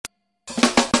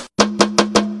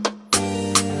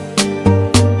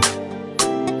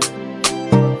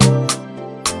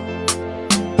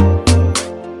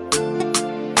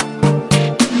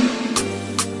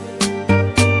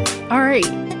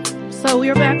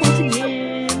once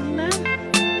again.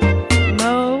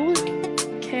 Mo,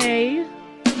 K,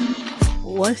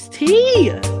 what's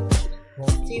tea?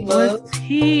 What's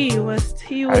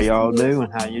tea? How y'all doing?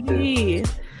 How you doing?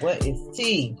 What is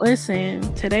tea?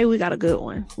 Listen, today we got a good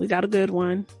one.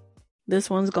 This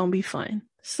one's gonna be fun.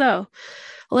 So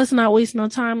let's not waste no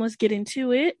time. Let's get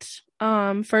into it.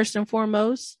 First and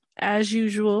foremost, as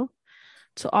usual,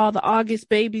 to all the August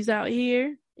babies out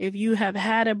here, if you have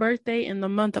had a birthday in the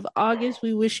month of August,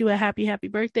 we wish you a happy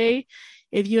birthday.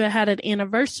 If you had an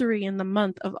anniversary in the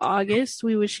month of August,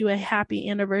 we wish you a happy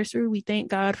anniversary. We thank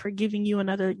God for giving you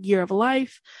another year of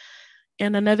life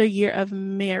and another year of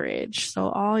marriage. So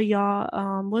all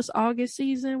y'all, what's August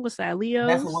season? What's that, Leo's?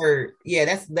 That's a word.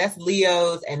 Yeah, that's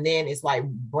Leo's, and then it's like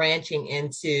branching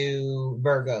into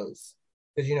Virgos.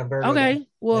 Because Virgos. Okay,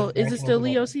 well, is it still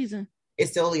Leo season?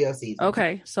 It's still Leo season.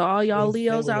 Okay, so all y'all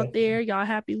Leos out there, y'all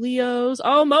happy Leos.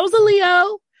 Oh, Mo's a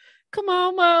Leo. Come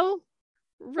on, Mo.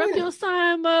 Rep your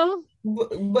sign, Mo.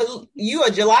 But you are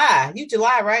July. You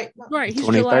July, right? Right. He's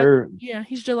 23rd. July. Yeah,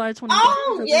 he's July 23rd.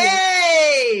 Oh,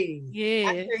 yay!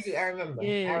 Yeah. I remember.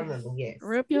 Yeah. I remember, yes.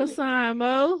 Rep your sign,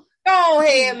 Mo. Go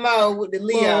ahead, Mo, with the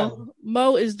Leo. Well,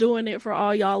 Mo is doing it for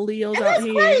all y'all Leos and out that's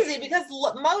here. Crazy because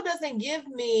Mo doesn't give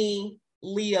me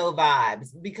Leo vibes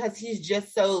because he's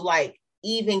just so like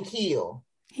even keel.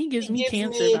 He gives me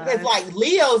Cancer vibes. Because like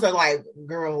Leos are like,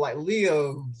 girl, like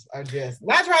Leos are just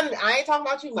not trying to. I ain't talking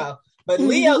about you, Mo, but the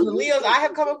Leos I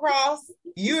have come across,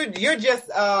 you're just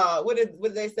what did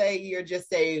they say? You're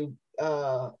just a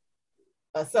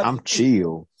I'm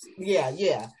chill.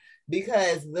 Yeah.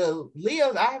 Because the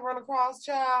Leos I have run across,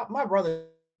 child, my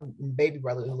baby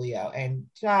brother is Leo, and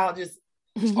child just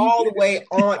all the way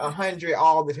on 100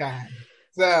 all the time.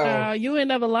 So you ain't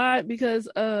never lied because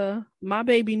my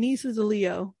baby niece is a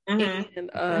Leo,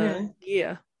 and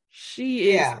yeah,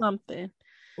 she is something.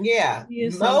 Yeah,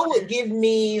 Mo would give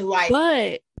me like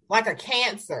a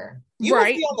Cancer. You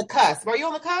right? Be on the cusp. Are you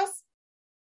on the cusp?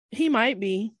 He might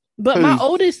be. But my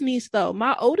oldest niece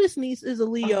is a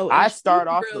Leo. I start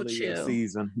off the Leo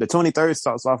season. The 23rd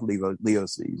starts off Leo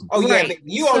season. Oh yeah, right.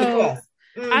 You on the cusp.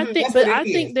 I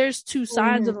think there's two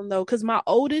sides of them though, because my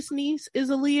oldest niece is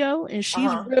a Leo and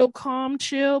she's real calm,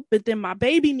 chill. But then my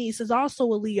baby niece is also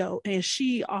a Leo and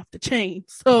she off the chain.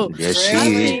 So I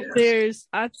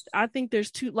think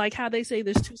there's two, like how they say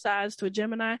there's two sides to a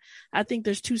Gemini. I think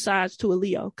there's two sides to a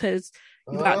Leo because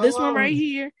you got this one right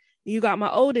here. You got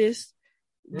my oldest.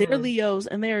 They're Leos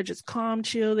and they're just calm,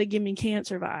 chill. They give me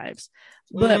Cancer vibes.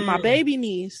 But my baby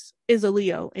niece is a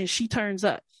Leo and she turns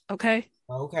up. Okay.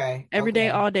 Every day,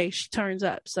 all day, she turns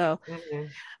up. So,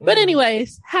 but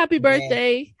anyways, happy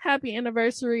birthday, happy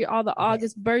anniversary, all the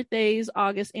August birthdays,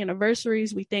 August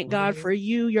anniversaries. We thank God for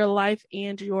you, your life,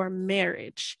 and your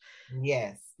marriage.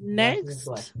 Yes.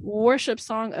 Next, worship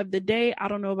song of the day. I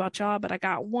don't know about y'all, but I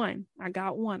got one.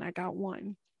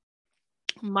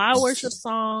 My worship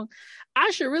song,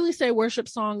 I should really say worship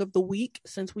song of the week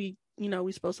since we're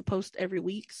supposed to post every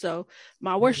week. So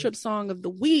my worship song of the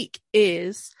week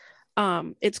is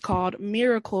it's called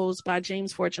Miracles by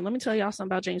James Fortune. Let me tell y'all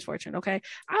something about James Fortune, okay?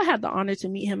 I had the honor to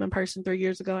meet him in person 3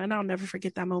 years ago, and I'll never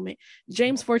forget that moment.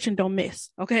 James Fortune don't miss,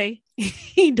 okay?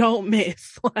 He don't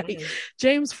miss. Like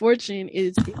James Fortune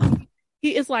is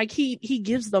he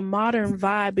gives the modern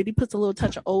vibe, but he puts a little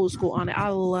touch of old school on it. I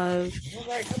love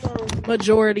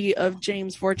majority of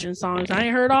James Fortune songs. I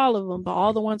ain't heard all of them, but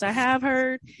all the ones I have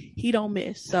heard, he don't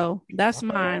miss. So that's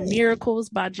mine. Miracles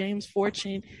by James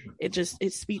Fortune. It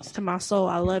speaks to my soul.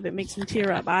 I love it. Makes me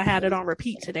tear up. I had it on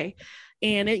repeat today.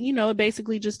 And it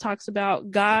basically just talks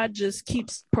about God just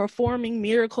keeps performing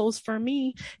miracles for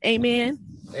me. Amen.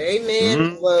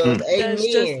 Amen. Love. He does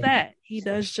just that. He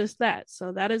does just that.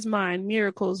 So that is mine.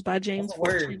 Miracles by James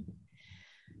Fortune.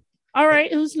 All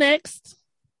right. Who's next?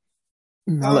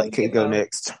 I'll let Kate go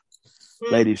next.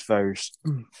 Ladies first.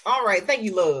 All right. Thank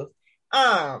you, love.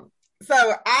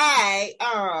 So I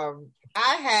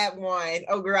had one.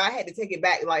 Oh, girl, I had to take it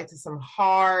back like to some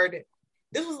hard.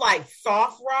 This was like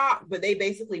soft rock, but they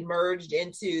basically merged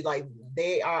into like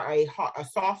they are a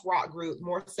soft rock group,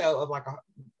 more so of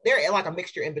they're like a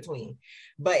mixture in between,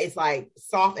 but it's like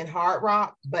soft and hard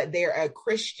rock, but they're a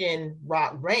Christian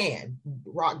rock band.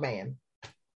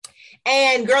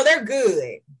 And girl, they're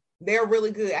good. They're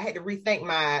really good. I had to rethink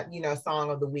my,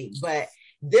 song of the week, but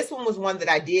this one was one that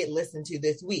I did listen to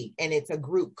this week, and it's a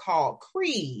group called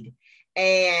Creed.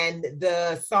 And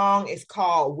the song is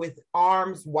called With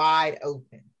Arms Wide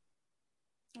Open.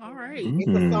 All right.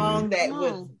 It's a song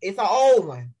that it's an old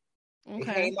one. Okay.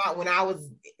 It came out when I was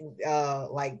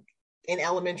like in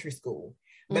elementary school.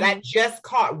 But I just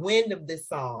caught wind of this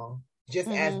song just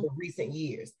as the recent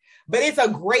years. But it's a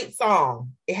great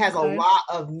song. It has a lot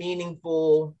of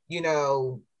meaningful,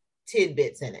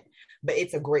 tidbits in it. But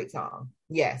it's a great song.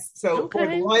 Yes. So for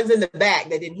the ones in the back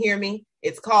that didn't hear me,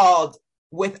 it's called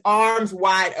With Arms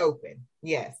Wide Open.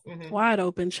 Yes. Mm-hmm. Wide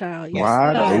open, child. Yes.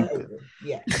 Wide open.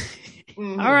 Yes.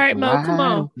 Mm-hmm. All right, Mo, come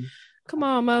on. Open. Come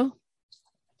on, Mo.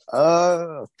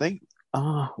 I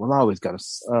always got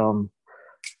to,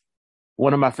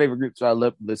 one of my favorite groups I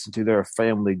love to listen to, they're a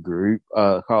family group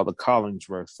called the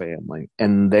Collingsworth Family.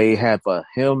 And they have a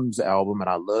hymns album, and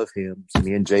I love hymns.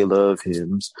 Me and Jay love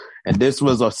hymns. And this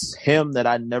was a hymn that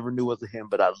I never knew was a hymn,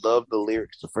 but I loved the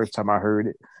lyrics the first time I heard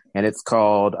it. And it's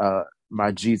called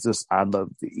My Jesus, I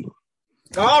Love Thee.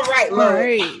 All right, Lord. All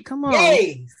right, come on.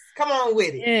 Yes, come on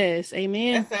with it. Yes,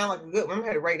 amen. That sounds like a good one. I'm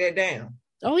going to write that down.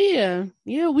 Oh yeah.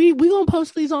 We gonna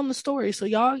post these on the story, so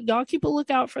y'all keep a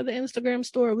lookout for the Instagram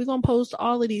story. We gonna post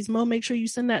all of these. Mo, make sure you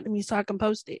send that to me so I can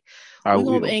post it.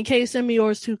 In case, send me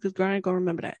yours too, because Brian ain't gonna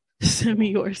remember that. Send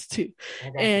me yours too,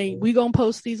 and we gonna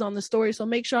post these on the story. So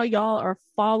make sure y'all are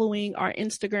following our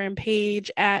Instagram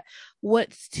page at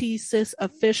What's T Sis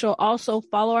Official. Also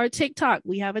follow our TikTok.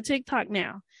 We have a TikTok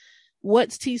now.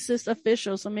 What's T Sis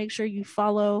Official. So make sure you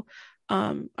follow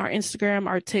our Instagram,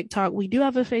 our TikTok. We do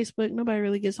have a Facebook. Nobody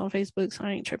really gets on Facebook, so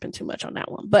I ain't tripping too much on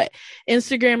that one. But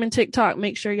Instagram and TikTok,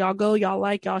 make sure y'all go, y'all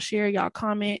like, y'all share, y'all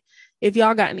comment. If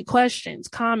y'all got any questions,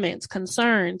 comments,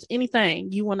 concerns,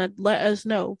 anything you want to let us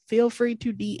know, feel free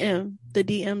to DM. The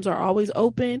DMs are always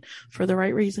open for the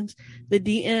right reasons. The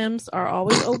DMs are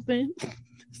always open.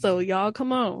 So y'all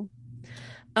come on.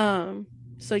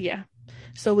 So yeah.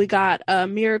 So we got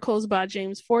Miracles by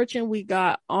James Fortune. We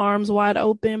got Arms Wide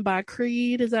Open by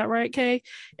Creed. Is that right, Kay?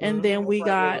 And then we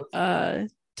got,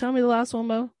 tell me the last one,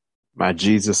 Mo. My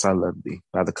Jesus, I Love Thee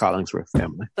by the Collingsworth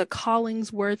Family. The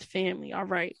Collingsworth Family. All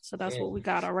right. So that's what we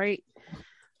got. All right.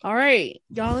 All right.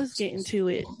 Y'all, let's get into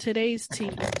it. Today's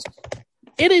tea.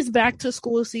 It is back to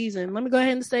school season. Let me go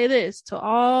ahead and say this to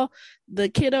all the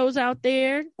kiddos out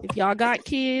there. If y'all got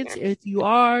kids, if you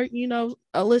are,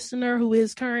 a listener who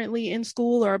is currently in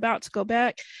school or about to go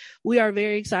back, we are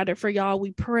very excited for y'all.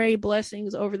 We pray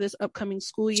blessings over this upcoming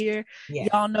school year. Yes.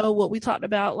 Y'all know what we talked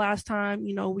about last time.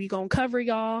 We gonna cover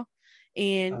y'all.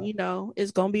 And,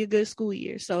 it's going to be a good school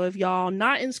year. So if y'all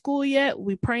not in school yet,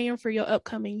 we praying for your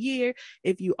upcoming year.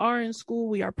 If you are in school,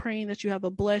 we are praying that you have a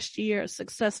blessed year, a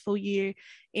successful year,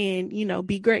 and,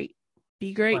 be great.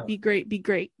 Be great, right. Be great, be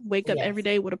great. Wake up every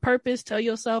day with a purpose. Tell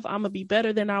yourself, I'm going to be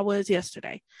better than I was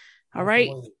yesterday. All right.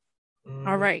 Mm-hmm.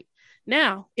 All right.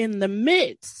 Now, in the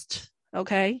midst, of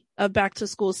back to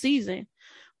school season,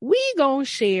 we going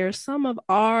to share some of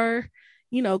our,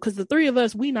 because the three of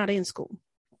us, we not in school.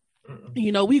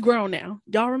 We grown now.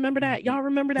 Y'all remember that? Y'all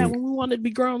remember that when we wanted to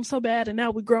be grown so bad, and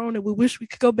now we're grown and we wish we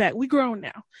could go back. We grown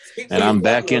now. And I'm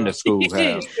back in the school.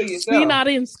 We not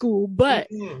in school, but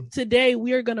today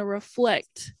we are going to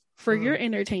reflect for your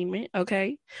entertainment.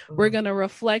 Okay. We're going to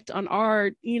reflect on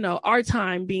our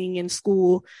time being in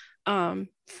school, from,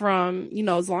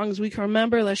 as long as we can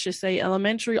remember, let's just say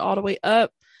elementary all the way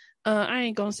up. I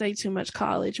ain't gonna say too much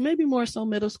college, maybe more so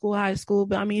middle school, high school.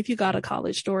 But I mean, if you got a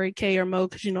college story, Kay or Mo,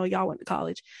 because y'all went to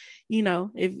college,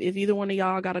 if either one of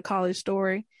y'all got a college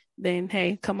story, then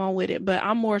hey, come on with it. But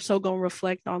I'm more so gonna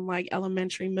reflect on like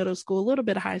elementary, middle school, a little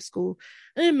bit of high school,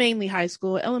 and mainly high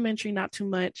school. Elementary, not too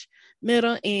much.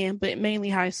 Middle but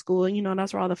mainly high school. And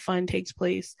that's where all the fun takes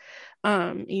place.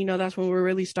 That's when we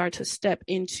really start to step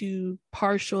into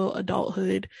partial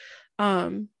adulthood.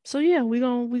 So yeah, we're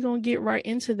gonna get right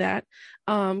into that.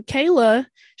 Kayla,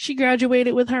 she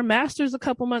graduated with her master's a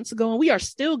couple months ago, and we are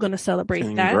still gonna celebrate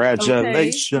that.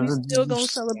 Congratulations. We're still gonna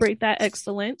celebrate that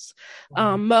excellence.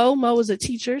 Mo is a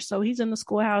teacher, so he's in the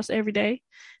schoolhouse every day.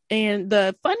 And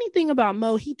the funny thing about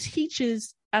Mo, he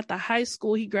teaches at the high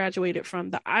school he graduated from.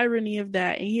 The irony of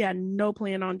that, and he had no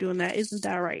plan on doing that. Isn't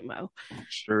that right, Mo?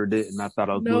 Sure didn't. I thought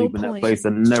I was leaving that place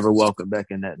and never welcome back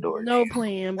in that door. No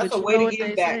plan. That's a way to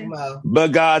get back, Mo.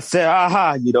 But God said,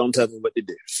 aha, you don't tell me what to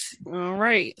do. All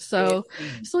right. So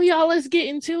y'all, let's get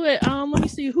into it. Let me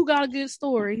see who got a good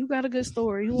story. Who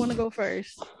want to go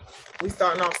first? We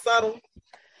starting off subtle.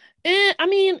 And I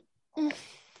mean,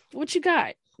 what you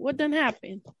got? What done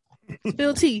happened?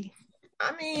 Spill tea.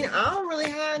 I mean, I don't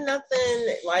really have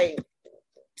nothing like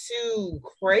too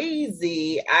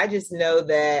crazy. I just know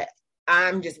that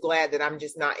I'm just glad that I'm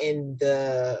just not in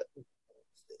that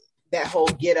whole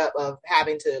get up of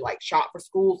having to like shop for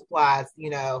school supplies.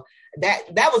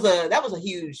 That was a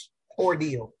huge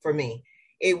ordeal for me.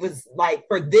 It was like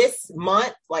for this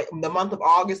month, like the month of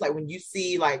August, like when you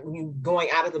see like when you going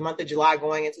out of the month of July,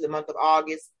 going into the month of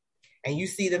August, and you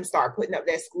see them start putting up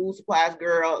that school supplies,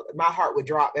 girl, my heart would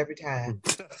drop every time.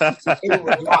 It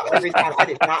would drop every time. I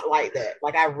did not like that.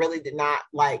 Like, I really did not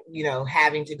like,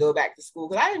 having to go back to school,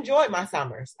 because I enjoyed my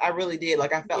summers. I really did.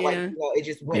 Like, I felt like, it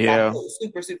just went by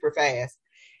super, super fast.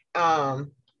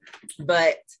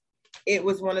 But it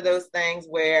was one of those things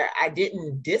where I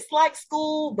didn't dislike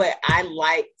school, but I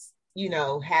liked,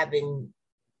 having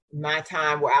my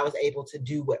time where I was able to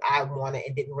do what I wanted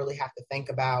and didn't really have to think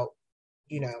about,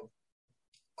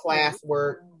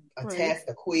 classwork, a test,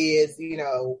 a quiz,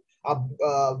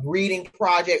 a reading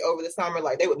project over the summer.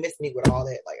 Like, they would miss me with all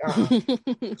that. Like,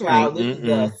 child, this is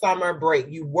the summer break.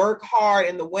 You work hard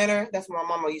in the winter. That's what my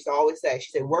mama used to always say.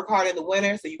 She said, work hard in the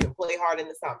winter so you can play hard in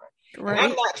the summer. Right. And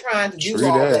I'm not trying to do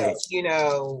all that,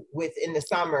 within the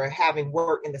summer, having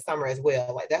work in the summer as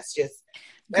well. Like, that's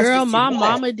girl, my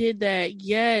mama did that.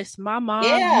 Yes, my mom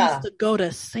used to go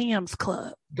to Sam's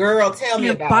Club. Girl, tell me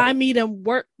about buy it. me them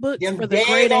workbooks for the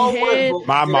grade ahead.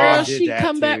 My mom girl, did she that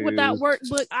come too. back with that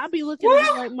workbook. I be looking at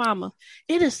her like, mama,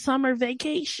 it is summer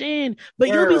vacation. But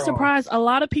you'll be surprised. A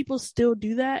lot of people still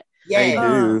do that. They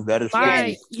do. That is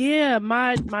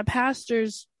my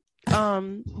pastors,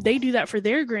 they do that for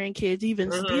their grandkids.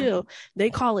 Even still, they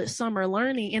call it summer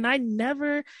learning. And I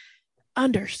never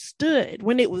understood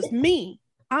when it was me.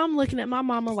 I'm looking at my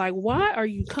mama like, why are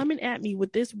you coming at me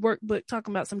with this workbook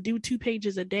talking about some 2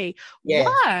 pages a day? Yes.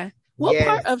 Why? What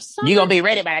part of summer? You're going to be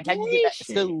ready by the time you get back to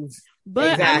school.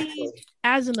 But exactly. I mean,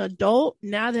 as an adult,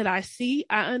 now that I see,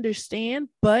 I understand.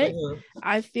 But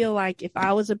I feel like if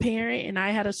I was a parent and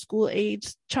I had a school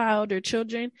age child or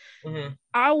children,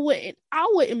 I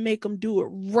wouldn't make them do it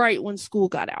right when school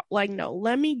got out. Like, no,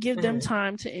 let me give them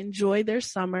time to enjoy their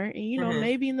summer. And,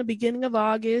 maybe in the beginning of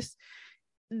August,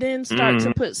 then start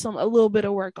to put a little bit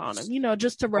of work on them,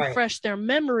 just to refresh their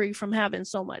memory from having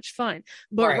so much fun.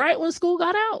 But right when school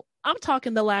got out, I'm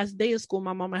talking the last day of school,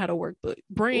 my mama had a workbook,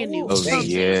 brand new.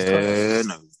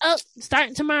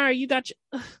 Starting tomorrow, you got your...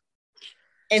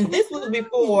 And this was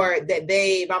before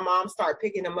that my mom started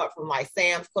picking them up from like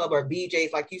Sam's Club or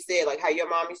BJ's, like you said, like how your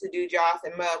mom used to do, Joss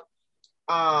and Mel.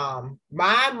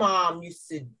 My mom used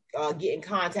to get in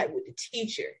contact with the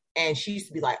teacher, and she used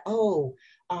to be like, go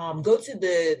to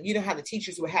the, how the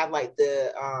teachers would have like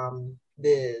the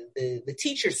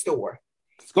teacher store.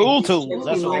 School tools.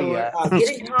 That's like,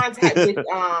 get in contact with,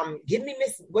 give me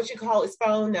his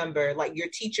phone number, like your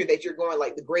teacher that you're going,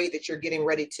 like the grade that you're getting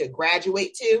ready to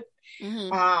graduate to,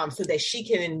 so that she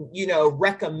can,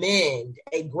 recommend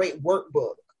a great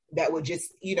workbook that would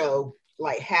just,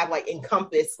 like have like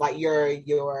encompass like your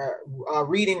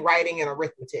reading, writing, and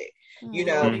arithmetic,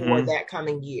 for that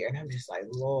coming year. And I'm just like,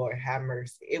 Lord have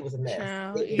mercy. It was a mess.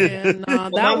 My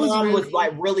mom was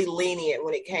like really lenient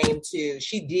when it came to,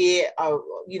 she did,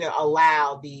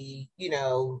 allow the,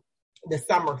 the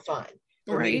summer fun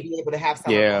for me to be able to have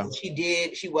summer fun.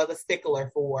 She was a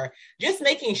stickler for just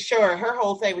making sure, her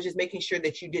whole thing was just making sure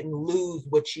that you didn't lose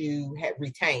what you had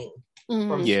retained.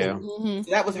 From school.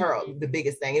 So that was the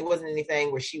biggest thing. It wasn't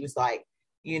anything where she was like,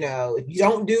 if you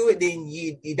don't do it, then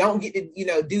you don't get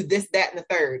to, do this, that, and the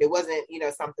third. It wasn't,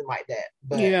 something like that.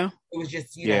 But it was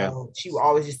just, she would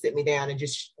always just sit me down and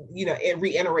just, and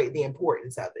reiterate the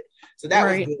importance of it. So that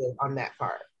was good on that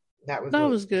part. That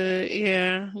was good.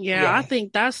 Yeah. I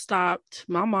think that stopped.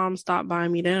 My mom stopped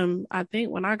buying me them, I think,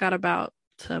 when I got about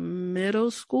to middle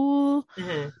school,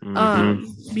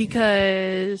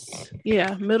 because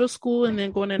middle school and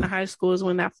then going into high school is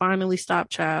when that finally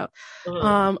stopped, child.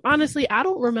 Honestly, I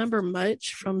don't remember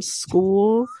much from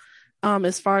school,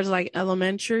 as far as like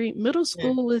elementary. Middle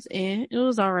school was it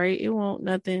was all right. It wasn't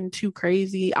nothing too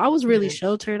crazy. I was really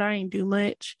sheltered. I didn't do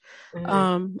much.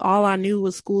 All I knew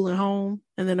was school and home,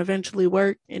 and then eventually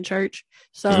work and church.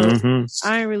 So I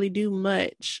didn't really do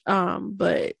much.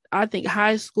 But I think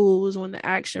high school was when the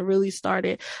action really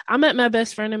started. I met my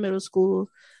best friend in middle school.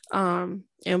 And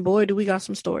boy, do we got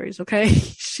some stories. Okay.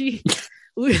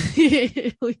 And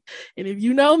if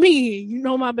you know me, you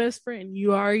know my best friend,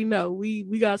 you already know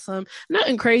we got some,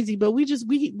 nothing crazy, but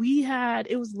we had,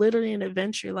 it was literally an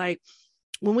adventure. Like,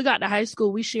 when we got to high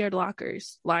school, we shared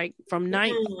lockers. Like from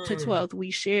 9th to 12th,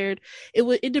 we shared.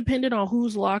 It depended on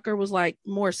whose locker was like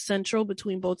more central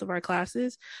between both of our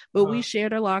classes, but we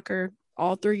shared a locker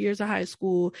all 3 years of high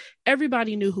school.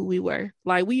 Everybody knew who we were.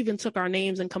 Like, we even took our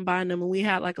names and combined them, and we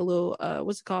had like a little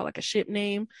what's it called, like a ship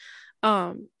name.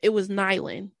 It was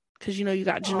Nylan, because you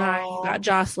got Janai, you got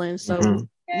Jocelyn, so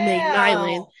made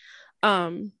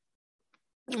Nylan.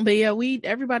 But yeah,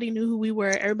 everybody knew who we were.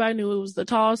 Everybody knew it was the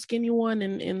tall, skinny one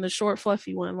and the short,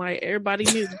 fluffy one. Like everybody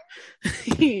knew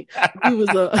we was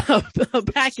a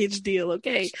package deal.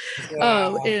 Okay.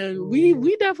 Yeah. And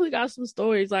we definitely got some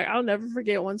stories. Like I'll never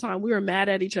forget one time we were mad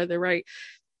at each other, right?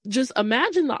 Just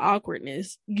imagine the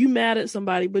awkwardness. You mad at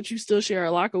somebody, but you still share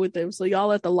a locker with them. So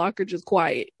y'all at the locker just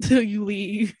quiet till you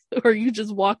leave, or you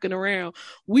just walking around.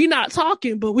 We not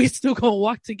talking, but we still gonna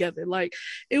walk together. Like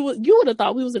you would have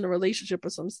thought we was in a relationship or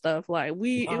some stuff. Like it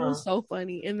was so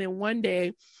funny. And then one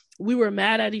day we were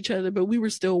mad at each other, but we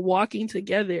were still walking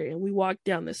together, and we walked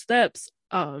down the steps.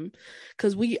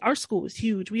 Because our school was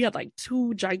huge. We had like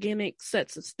 2 gigantic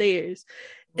sets of stairs,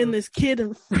 and this kid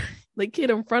the kid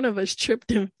in front of us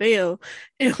tripped and fell,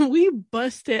 and we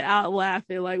busted out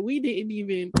laughing. Like we didn't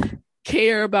even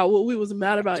care about what we was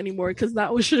mad about anymore, because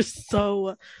that was just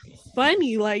so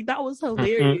funny. Like that was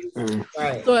hilarious.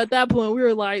 Right. So at that point we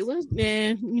were like,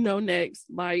 next.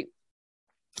 Like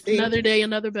another day,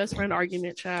 another best friend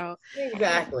argument, child.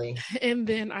 Exactly. And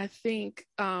then I think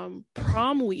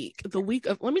prom week, the week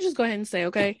of, let me just go ahead and say,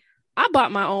 okay, I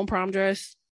bought my own prom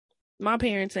dress. My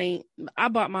parents ain't. I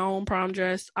bought my own prom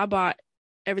dress. I bought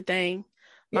everything.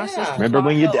 My sister. Remember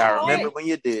when you did? I remember when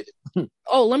you did.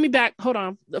 Oh, let me back. Hold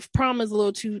on. The prom is a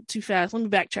little too fast. Let me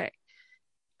backtrack.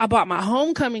 I bought my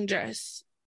homecoming dress.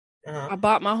 I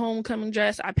bought my homecoming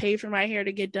dress. I paid for my hair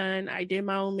to get done. I did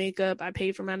my own makeup. I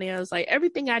paid for my nails. Like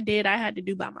everything I did, I had to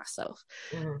do by myself.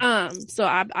 So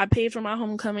I paid for my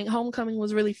homecoming. Homecoming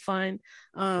was really fun.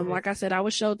 Like I said, I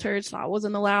was sheltered, so I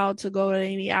wasn't allowed to go to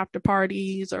any after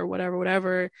parties or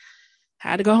whatever.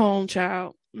 Had to go home,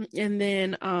 child. And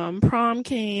then prom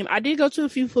came. I did go to a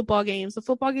few football games. The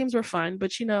football games were fun,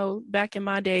 but back in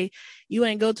my day, you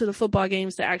ain't go to the football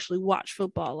games to actually watch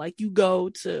football. Like you go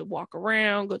to walk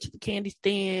around, go to the candy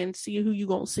stand, see who you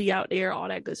gonna see out there, all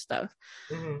that good stuff.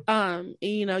 And,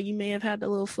 you may have had the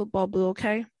little football boo,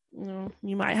 okay?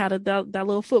 You might have that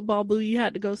little football boo you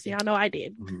had to go see. I know I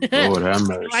did. Lord have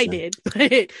mercy. I did.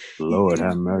 But, Lord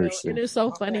have mercy. And it's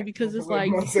so funny because it's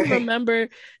like,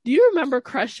 do you remember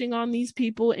crushing on these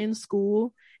people in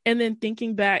school and then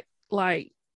thinking back,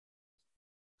 like,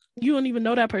 you don't even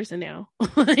know that person now.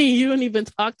 You don't even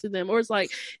talk to them. Or it's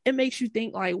like, it makes you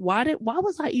think like, why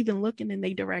was I even looking in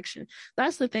their direction?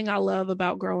 That's the thing I love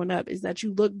about growing up, is that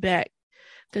you look back.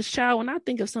 Because child, when I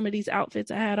think of some of these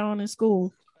outfits I had on in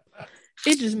school,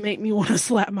 it just made me want to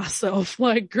slap myself.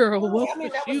 Like, girl, what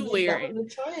was you wearing? That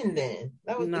was the trend then.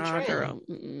 That was the trend. Girl.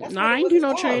 I ain't do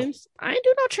no trends. I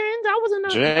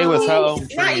wasn't. Jay was her own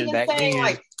trend back then.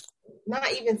 Like,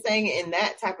 not even saying it in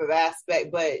that type of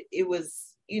aspect, but it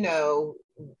was,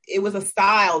 it was a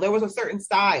style. There was a certain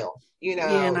style,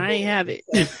 Yeah, and I ain't have it.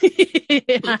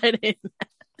 I didn't.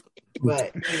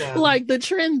 But like the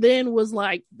trend then was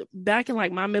like back in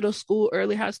like my middle school,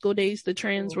 early high school days, the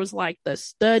trends was like the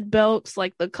stud belts,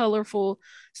 like the colorful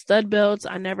stud belts.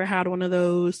 I never had one of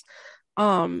those.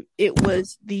 It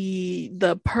was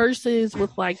the purses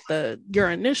with like your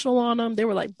initial on them. They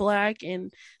were like black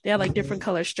and they had like different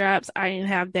color straps. I didn't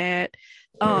have that.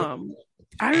 I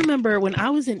remember when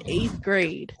I was in 8th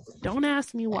grade, don't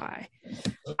ask me why.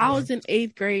 I was in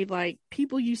 8th grade, like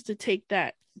people used to take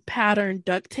that pattern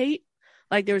duct tape.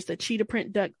 Like there was the cheetah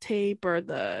print duct tape or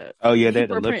the the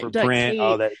leopard print,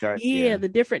 all that. The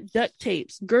different duct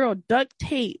tapes. Girl, duct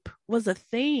tape was a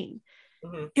thing.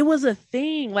 It was a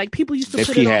thing. Like people used to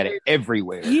put it on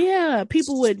everywhere. Yeah,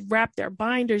 people would wrap their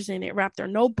binders in it, wrap their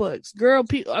notebooks.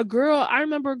 I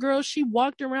remember a girl, she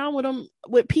walked around with them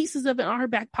with pieces of it on her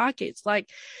back pockets. Like,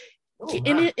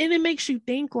 and it makes you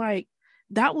think like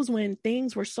that was when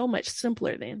things were so much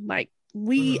simpler then. Like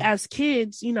we as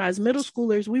kids, as middle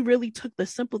schoolers, we really took the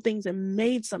simple things and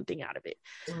made something out of it.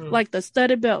 Like the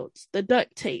studded belts, the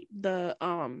duct tape, the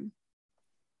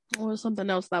or something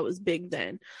else that was big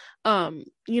then. I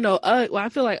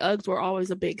feel like Uggs were always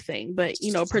a big thing, but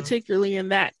particularly in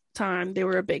that time, they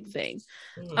were a big thing.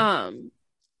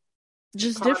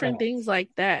 Just different things like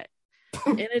that.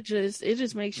 And it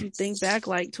just makes you think back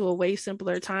like to a way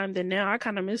simpler time than now. I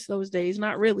kind of miss those days.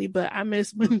 Not really, but I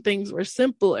miss when things were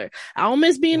simpler. I don't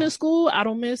miss being in school. I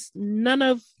don't miss none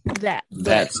of that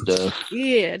stuff.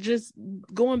 Yeah, just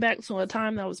going back to a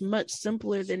time that was much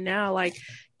simpler than now. Like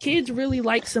kids really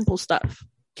like simple stuff.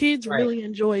 Kids really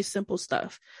enjoy simple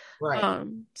stuff. Right.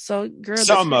 So girl,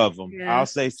 some of them. Yeah. I'll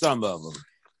say some of them.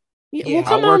 Well,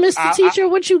 come on, Mr. Teacher,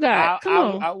 what you got?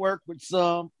 Come on. I work with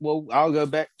some. Well, I'll go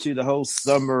back to the whole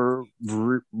summer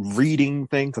reading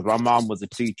thing because my mom was a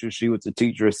teacher. She was a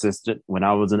teacher assistant when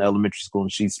I was in elementary school,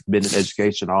 and she's been in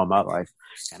education all my life.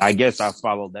 And I guess I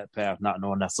followed that path, not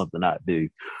knowing that's something I do.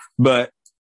 But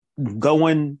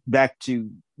going back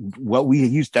to what we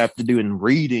used to have to do in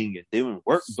reading and doing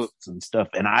workbooks and stuff.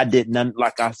 And I didn't,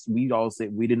 we all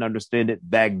said we didn't understand it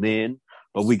back then,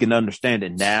 but we can understand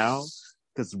it now,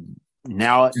 because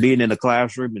now being in the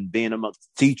classroom and being amongst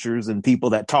teachers and people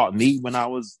that taught me when I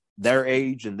was their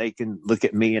age, and they can look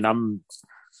at me and I'm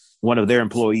one of their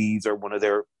employees or one of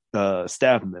their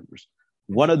staff members.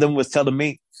 One of them was telling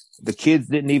me the kids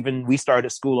we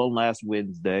started school on last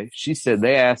Wednesday. She said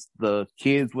they asked the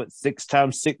kids what 6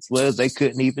 times 6 was. They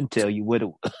couldn't even tell you what it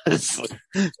was.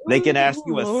 They can ask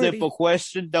you a simple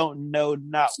question, don't know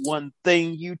not one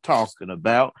thing you talking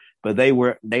about, but they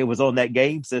was on that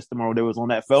game system or they was on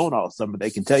that phone all summer.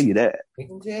 They can tell you that. They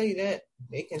can tell you that.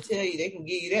 They can tell you. They can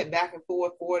give you that back and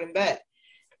forth, forward and back.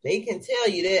 They can tell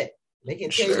you that. They can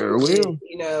tell sure you, will.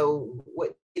 You know,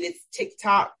 what this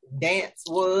TikTok dance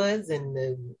was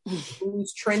and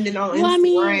who's trending on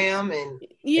Instagram, and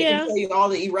they can tell you all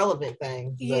the irrelevant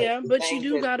things. But you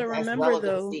do got to remember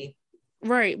though.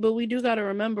 Right, but we do got to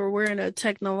remember we're in a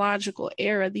technological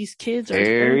era. These kids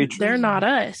they're not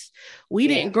us. We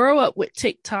didn't grow up with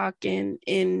TikTok and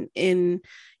Instagram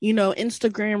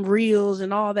Reels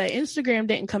and all that. Instagram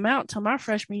didn't come out till my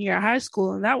freshman year of high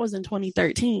school, and that was in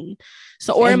 2013.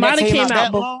 So, or it might have came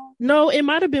out no, it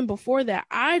might have been before that.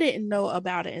 I didn't know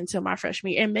about it until my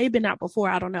freshman year, and maybe not before,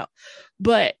 I don't know.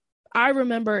 But I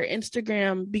remember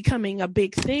Instagram becoming a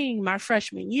big thing my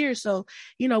freshman year. So,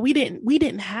 we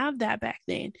didn't have that back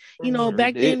then.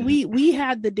 Back then we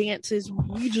had the dances.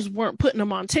 We just weren't putting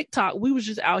them on TikTok. We was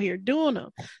just out here doing them.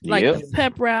 Like the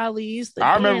pep rallies.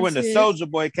 I remember when the Soulja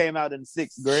Boy came out in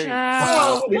 6th grade.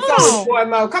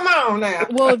 Come on now.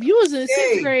 Well, if you was in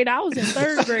 6th grade, I was in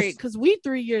 3rd grade because we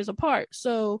 3 years apart.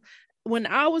 So when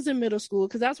I was in middle school,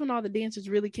 because that's when all the dances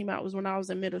really came out, was when I was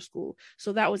in middle school.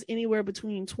 So that was anywhere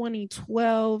between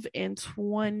 2012 and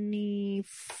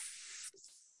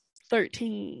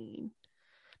 2013.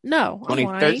 No,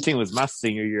 2013 was my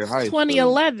senior year of high school.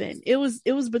 2011. It was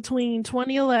between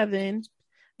 2011,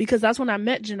 because that's when I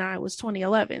met Janai, was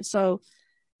 2011. So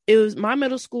it was my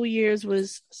middle school years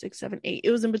was 6, 7, 8. It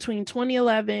was in between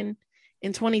 2011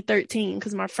 in 2013,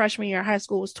 because my freshman year of high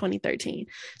school was 2013.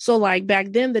 So like back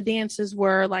then the dances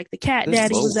were like the Cat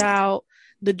Daddy was out,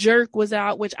 the Jerk was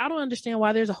out, which I don't understand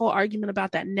why there's a whole argument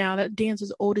about that now. That dance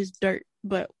is old as dirt,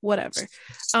 but whatever.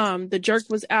 The Jerk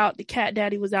was out, the Cat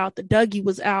Daddy was out, the Dougie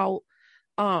was out.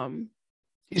 You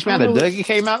found the Dougie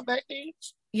came out back then?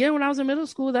 Yeah, when I was in middle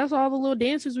school, that's all the little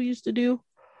dances we used to do.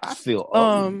 I feel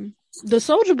old. The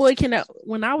Soulja Boy came out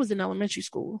when I was in elementary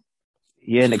school.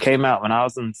 Yeah, and it came out when I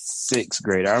was in 6th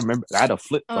grade. I remember I had a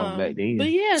flip phone back then. But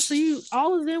yeah, so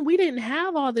all of them, we didn't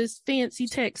have all this fancy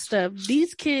tech stuff.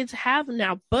 These kids have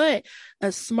now. But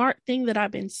a smart thing that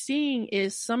I've been seeing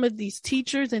is some of these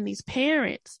teachers and these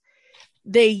parents,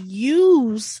 they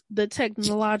use the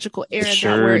technological era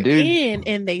that we're in,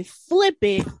 and they flip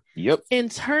it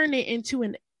and turn it into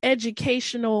an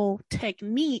educational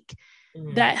technique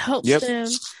that helps them.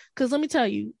 Because let me tell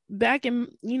you, back in,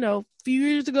 a few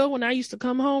years ago when I used to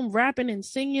come home rapping and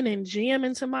singing and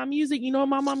jamming to my music, what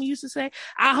my mama used to say?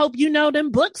 I hope you know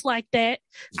them books like that.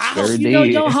 I hope you know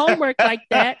your homework like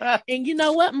that. And you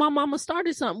know what? My mama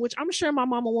started something, which I'm sure my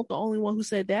mama wasn't the only one who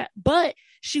said that, but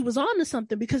she was on to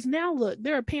something, because now look,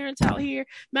 there are parents out here.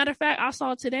 Matter of fact, I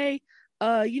saw today,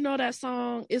 that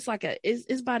song, it's like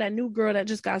it's by that new girl that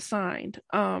just got signed,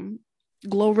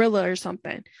 Glorilla or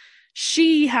something.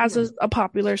 She has a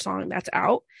popular song that's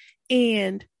out,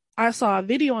 and I saw a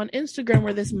video on Instagram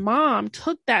where this mom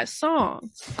took that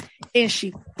song and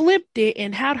she flipped it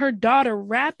and had her daughter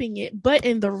rapping it. But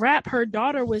in the rap, her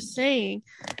daughter was saying,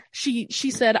 she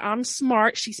said, I'm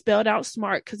smart. She spelled out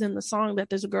smart, because in the song that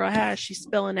this girl has, she's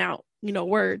spelling out,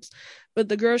 words. But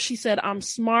the girl, she said, I'm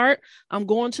smart. I'm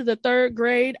going to the 3rd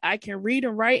grade. I can read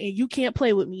and write, and you can't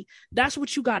play with me. That's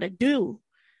what you got to do.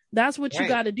 That's what you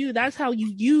got to do. That's how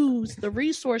you use the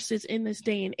resources in this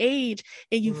day and age,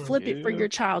 and you flip it for your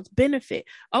child's benefit.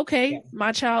 Okay,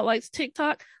 my child likes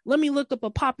TikTok. Let me look up a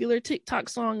popular TikTok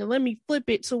song and let me flip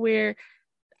it to where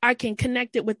I can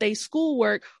connect it with their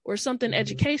schoolwork or something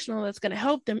educational that's going to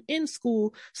help them in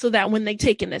school, so that when they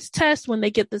take in this test, when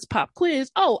they get this pop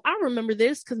quiz, I remember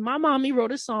this because my mommy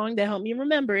wrote a song that helped me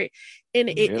remember it, and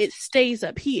it stays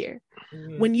up here.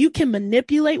 When you can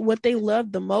manipulate what they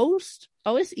love the most,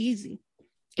 it's easy.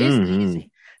 It's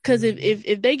easy. Because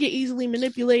if they get easily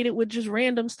manipulated with just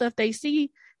random stuff they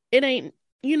see, it ain't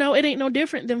no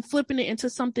different than flipping it into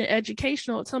something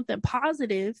educational, something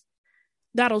positive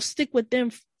that'll stick with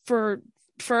them for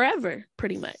forever,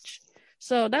 pretty much.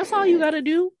 So that's all you got to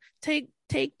do. Take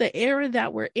the era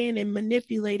that we're in and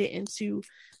manipulate it into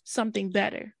something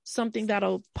better, something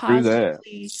that'll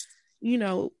positively,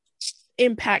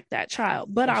 impact that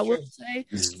child. But I will say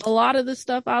a lot of the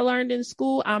stuff I learned in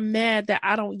school, I'm mad that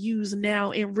I don't use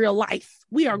now in real life.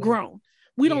 We are grown.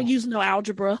 We don't use no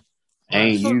algebra.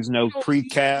 Ain't use no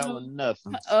pre-cal or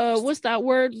nothing. What's that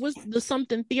word? What's the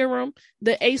something theorem?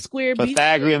 The A squared B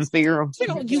Pythagorean theorem. We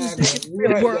don't use that in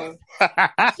real world.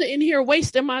 Sitting here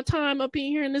wasting my time up in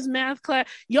here in this math class.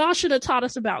 Y'all should have taught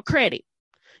us about credit.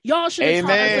 Y'all should have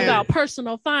taught us about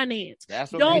personal finance.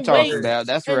 That's what we're talking about.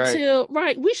 That's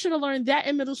right. We should have learned that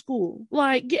in middle school.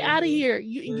 Like, get out of here.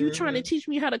 You trying to teach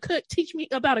me how to cook? Teach me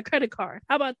about a credit card.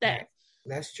 How about that?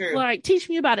 That's true. Like, teach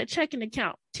me about a checking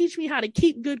account. Teach me how to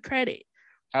keep good credit.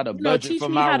 How to budget for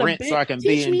my rent so I can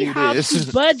be and do this. Teach me how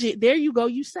to budget. There you go.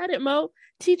 You said it, Mo.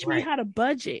 Teach me how to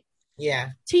budget. Yeah.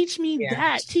 Teach me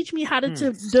that. Teach me how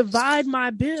to divide my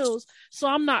bills so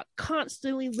I'm not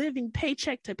constantly living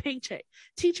paycheck to paycheck.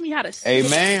 Teach me how to save.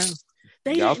 Amen.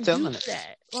 They Y'all didn't telling do it.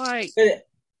 that. Like,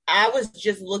 I was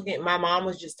just looking, my mom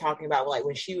was just talking about like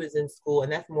when she was in school,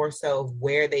 and that's more so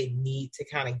where they need to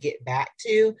kind of get back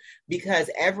to, because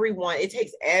it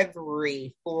takes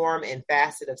every form and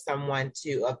facet of someone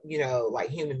to, like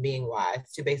human being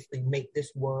wise, to basically make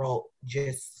this world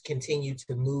just continue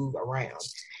to move around.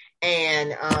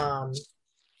 And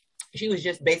she was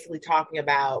just basically talking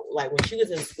about like when she was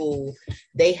in school,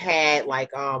 they had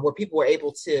like where people were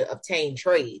able to obtain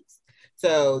trades.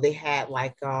 So they had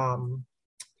like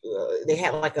they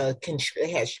had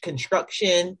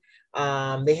construction,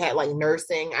 they had like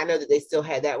nursing. I know that they still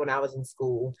had that when I was in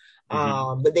school,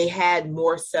 but they had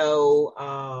more so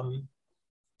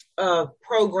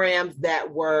programs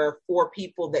that were for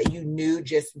people that you knew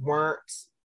just weren't,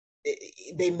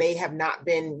 they may have not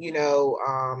been,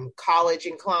 college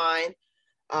inclined,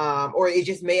 or it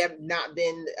just may have not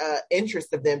been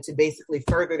interest of them to basically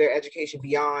further their education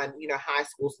beyond, high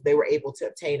school. So they were able to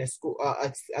obtain a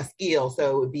skill. So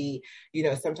it would be,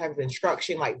 some type of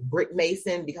instruction, like brick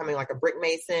mason, becoming like a brick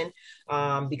mason,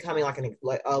 becoming like an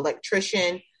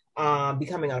electrician,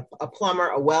 becoming a plumber,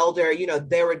 a welder.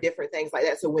 There were different things like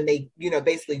that. So when they,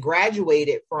 basically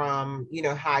graduated from,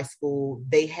 high school,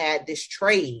 they had this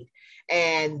trade.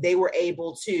 And they were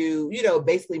able to,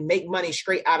 basically make money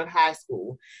straight out of high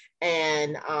school.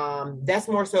 And that's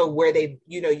more so where they,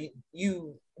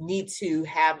 you need to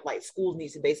have, like, schools need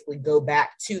to basically go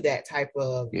back to that type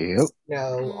of,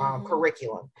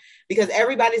 curriculum. Because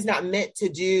everybody's not meant to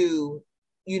do,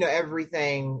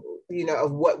 everything,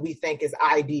 of what we think is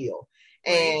ideal.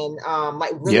 And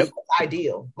like really what's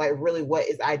ideal, like really what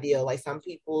is ideal. Like some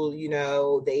people,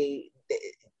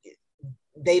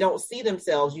 they don't see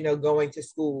themselves, going to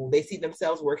school. They see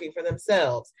themselves working for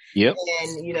themselves. Yep.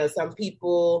 And, some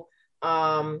people,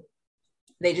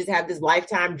 they just have this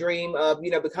lifetime dream of,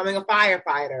 becoming a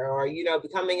firefighter or,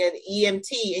 becoming an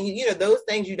EMT. And, those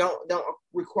things you don't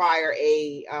require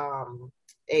a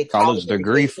college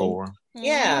degree for.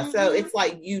 Yeah. So it's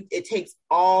like it takes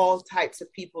all types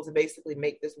of people to basically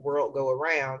make this world go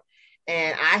around.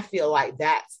 And I feel like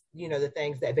that's, the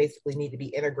things that basically need to be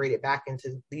integrated back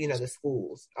into, the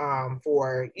schools,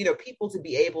 for, people to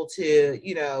be able to,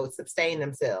 sustain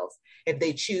themselves if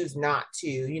they choose not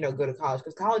to, go to college,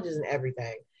 because college isn't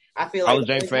everything. I feel like college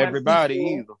ain't for everybody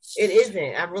either. It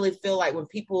isn't. I really feel like when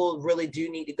people really do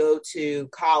need to go to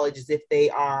college is if they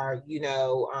are,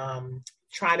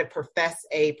 trying to profess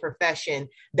a profession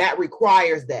that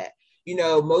requires that.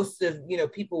 Most of,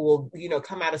 people will,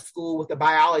 come out of school with a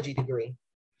biology degree,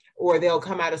 or they'll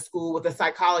come out of school with a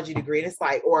psychology degree. And it's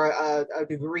like, or a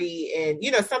degree in,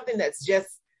 something that's just,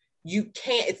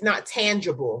 it's not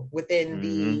tangible within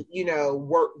the,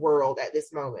 work world at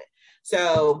this moment.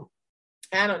 So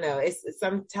I don't know. It's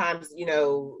sometimes,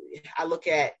 I look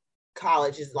at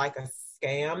college as like a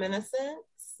scam in a sense.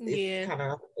 Because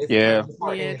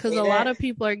a lot of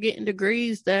people are getting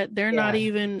degrees that they're not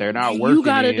working. You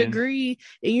got a degree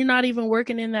and you're not even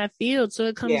working in that field, so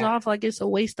it comes off like it's a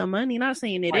waste of money. Not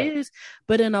saying it is,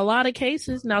 but in a lot of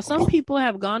cases, now some people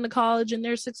have gone to college and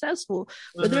they're successful,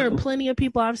 but there are plenty of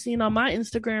people I've seen on my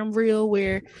Instagram reel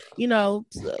where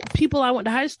people I went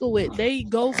to high school with, they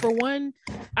go for one.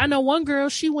 I know one girl,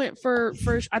 she went for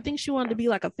I think she wanted to be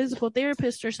like a physical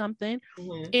therapist or something,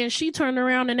 and she turned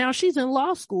around and now she's in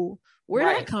law school. Where'd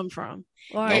that come from?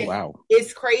 Like, oh wow,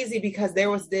 it's crazy because there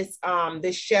was this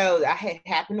this show that I had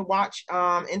happened to watch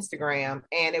Instagram,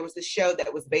 and it was the show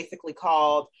that was basically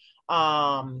called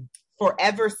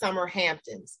Forever Summer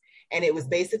Hamptons. And it was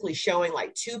basically showing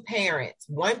like two parents,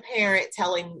 one parent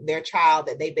telling their child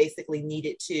that they basically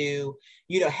needed to,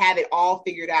 have it all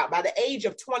figured out by the age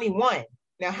of 21.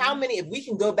 Now, how many, if we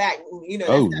can go back, that's for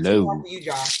you,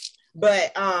 Josh.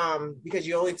 but because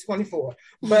you're only 24.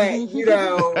 But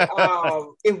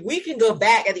if we can go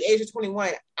back at the age of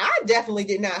 21, I definitely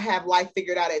did not have life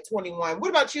figured out at 21. What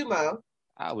about you, Mo?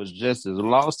 I was just as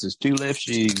lost as two left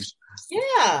shoes.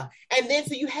 Yeah. And then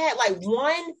so you had like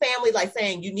one family like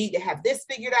saying you need to have this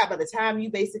figured out by the time you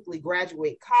basically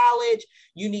graduate college.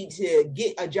 You need to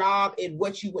get a job in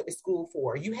what you went to school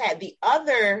for. You had the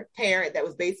other parent that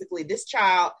was basically this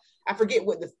child. I forget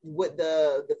what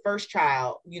the first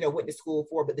child, went to school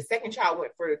for, but the second child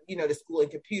went for, the school in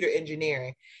computer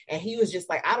engineering. And he was just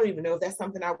like, I don't even know if that's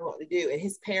something I want to do. And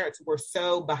his parents were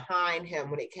so behind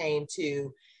him when it came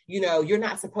to, you're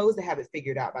not supposed to have it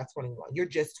figured out by 21. You're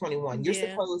just 21. You're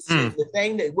supposed to, the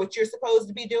thing that what you're supposed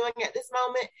to be doing at this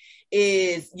moment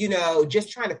is,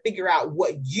 just trying to figure out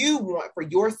what you want for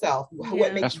yourself,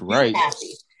 what makes you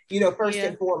happy, first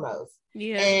and foremost.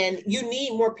 Yeah. And you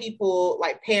need more people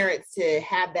like parents to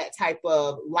have that type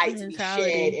of light to be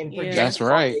shed and project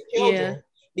on your children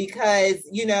because,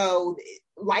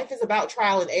 life is about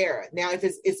trial and error. Now, if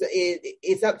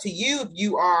it's up to you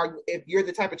if you're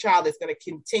the type of child that's going to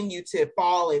continue to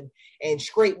fall and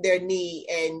scrape their knee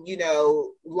and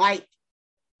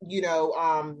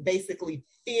basically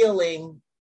feeling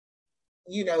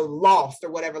lost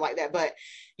or whatever like that. But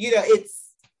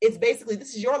it's basically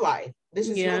this is your life. This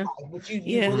is your life. But you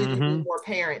really need more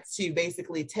parents to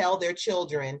basically tell their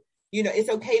children, it's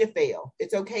okay to fail.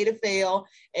 It's okay to fail,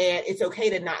 and it's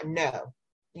okay to not know.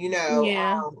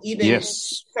 Even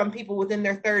some people within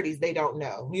their 30s, they don't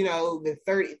know, the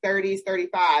 30s,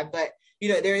 35, but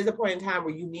there is a point in time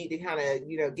where you need to kind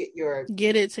of,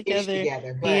 get it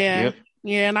together. But, yeah.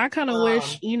 And I kind of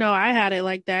wish, I had it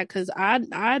like that. Cause I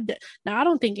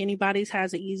don't think anybody's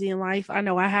has it easy in life. I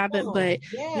know I haven't, but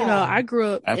I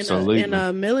grew up in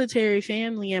a military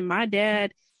family, and my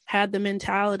dad had the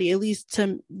mentality, at least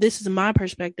this is my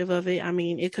perspective of it. I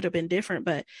mean, it could have been different,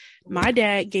 but my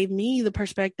dad gave me the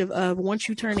perspective of once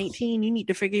you turn 18, you need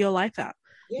to figure your life out.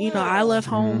 I left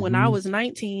home when I was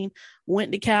 19,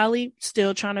 went to Cali,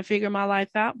 still trying to figure my life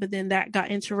out, but then that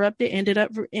got interrupted, ended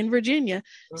up in Virginia,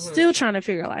 still trying to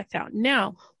figure life out.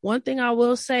 Now, one thing I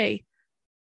will say,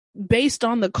 based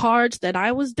on the cards that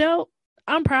I was dealt,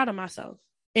 I'm proud of myself.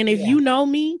 And if you know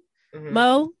me,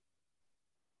 Mo,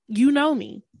 you know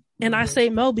me. And I say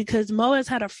Mo because Mo has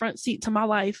had a front seat to my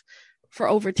life for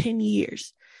over 10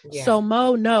 years. Yeah. So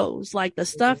Mo knows like the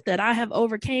stuff that I have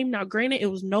overcame. Now, granted, it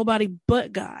was nobody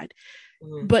but God.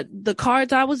 But the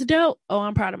cards I was dealt,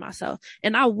 I'm proud of myself.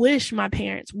 And I wish my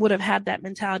parents would have had that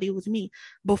mentality with me.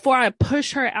 Before I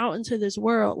push her out into this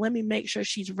world, let me make sure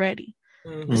she's ready.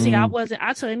 See,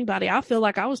 I tell anybody, I feel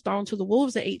like I was thrown to the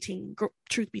wolves at 18,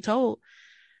 truth be told.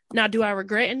 Now, do I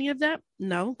regret any of that?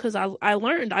 No, because I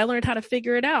learned how to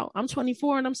figure it out. I'm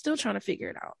 24 and I'm still trying to figure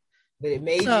it out. But it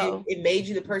made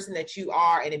you the person that you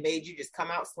are, and it made you just come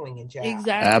out swinging, child.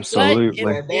 Exactly.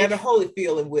 Absolutely. They're holy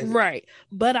feeling with it. Right.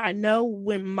 But I know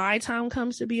when my time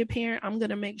comes to be a parent, I'm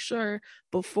going to make sure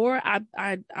before I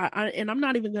and I'm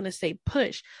not even going to say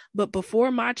push, but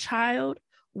before my child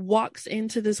walks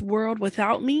into this world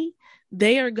without me,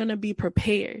 they are going to be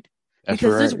prepared.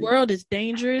 Because this world is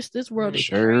dangerous. This world is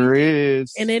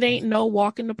crazy, and it ain't no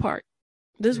walk in the park.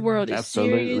 This world is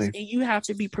serious, and you have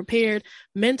to be prepared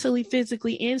mentally,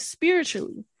 physically, and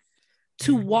spiritually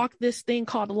to walk this thing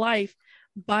called life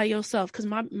by yourself. Because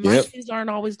my kids aren't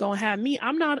always going to have me.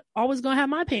 I'm not always going to have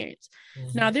my parents.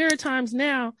 Now, there are times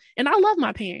now, and I love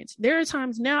my parents. There are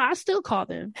times now I still call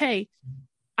them, hey,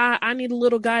 I need a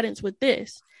little guidance with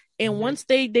this. And once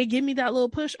they give me that little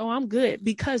push, I'm good.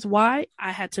 Because why?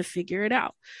 I had to figure it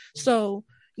out. So,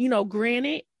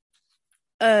 granted,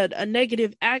 a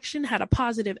negative action had a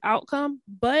positive outcome,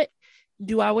 but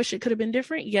do I wish it could have been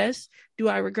different? Yes. Do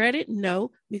I regret it? No,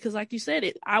 because like you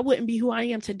said, I wouldn't be who I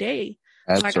am today.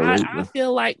 Absolutely. Like I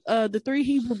feel like the 3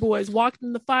 Hebrew boys walked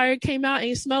in the fire, came out,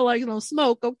 ain't smell like no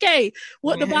smoke. Okay,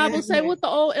 what the Bible say? What the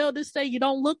old elders say? You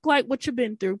don't look like what you've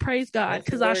been through. Praise God,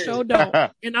 because I sure don't.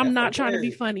 And I'm not trying to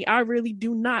be funny. I really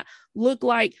do not look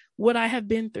like what I have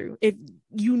been through. If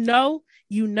you know.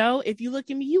 If you look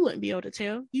at me, you wouldn't be able to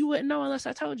tell. You wouldn't know unless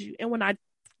I told you. And when I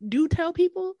do tell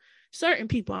people, certain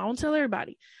people, I don't tell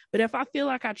everybody. But if I feel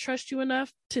like I trust you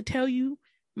enough to tell you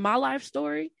my life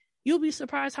story, you'll be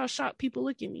surprised how shocked people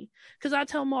look at me. Because I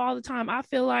tell them all the time, I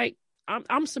feel like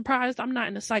I'm surprised I'm not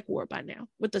in a psych ward by now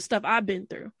with the stuff I've been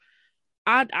through.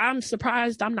 I'm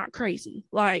surprised I'm not crazy.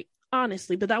 Like,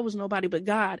 honestly, but that was nobody but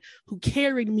God who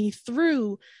carried me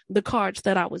through the cards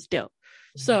that I was dealt.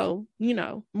 So,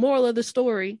 moral of the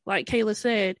story, like Kayla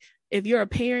said, if you're a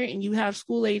parent and you have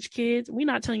school age kids, we're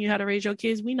not telling you how to raise your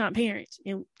kids. We're not parents.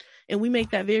 And and we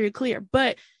make that very clear.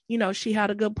 But she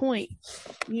had a good point.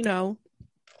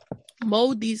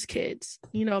 Mold these kids,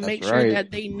 make sure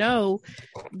that they know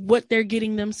what they're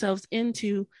getting themselves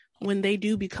into when they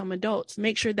do become adults.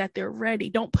 Make sure that they're ready.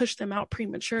 Don't push them out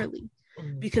prematurely,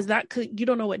 because you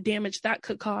don't know what damage that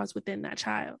could cause within that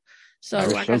child. So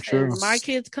like I said, when my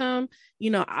kids come,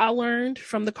 I learned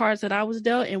from the cards that I was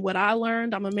dealt, and what I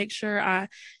learned, I'm gonna make sure I,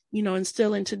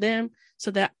 instill into them,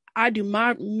 so that I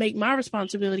make my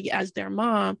responsibility as their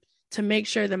mom to make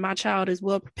sure that my child is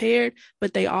well prepared,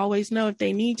 but they always know if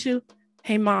they need to,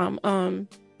 hey mom,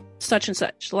 such and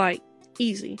such, like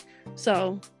easy.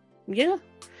 So yeah,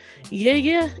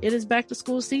 it is back to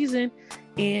school season,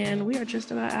 and we are just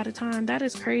about out of time. That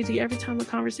is crazy. Every time the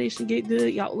conversation get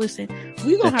good, y'all listen,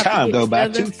 we gonna have to get go by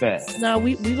together. Too fast. No,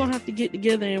 we gonna have to get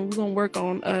together, and we're gonna work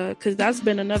on because that's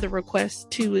been another request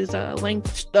too, is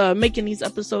making these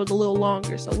episodes a little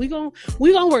longer. So we gonna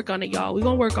work on it, y'all. We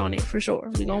gonna work on it for sure.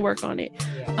 We gonna work on it.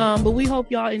 But we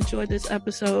hope y'all enjoyed this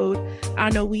episode. I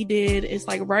know we did. It's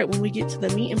like right when we get to the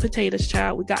meat and potatoes,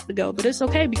 child, we got to go. But it's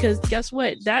okay, because guess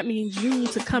what? That means you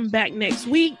need to come back next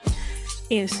week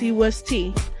and see what's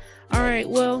tea. All right,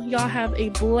 well, y'all have a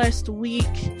blessed week.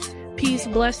 Peace,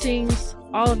 blessings,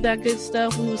 all of that good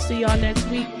stuff. We will see y'all next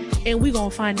week, and we're gonna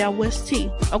find out what's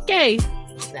tea. Okay.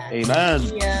 Amen.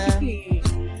 Yeah.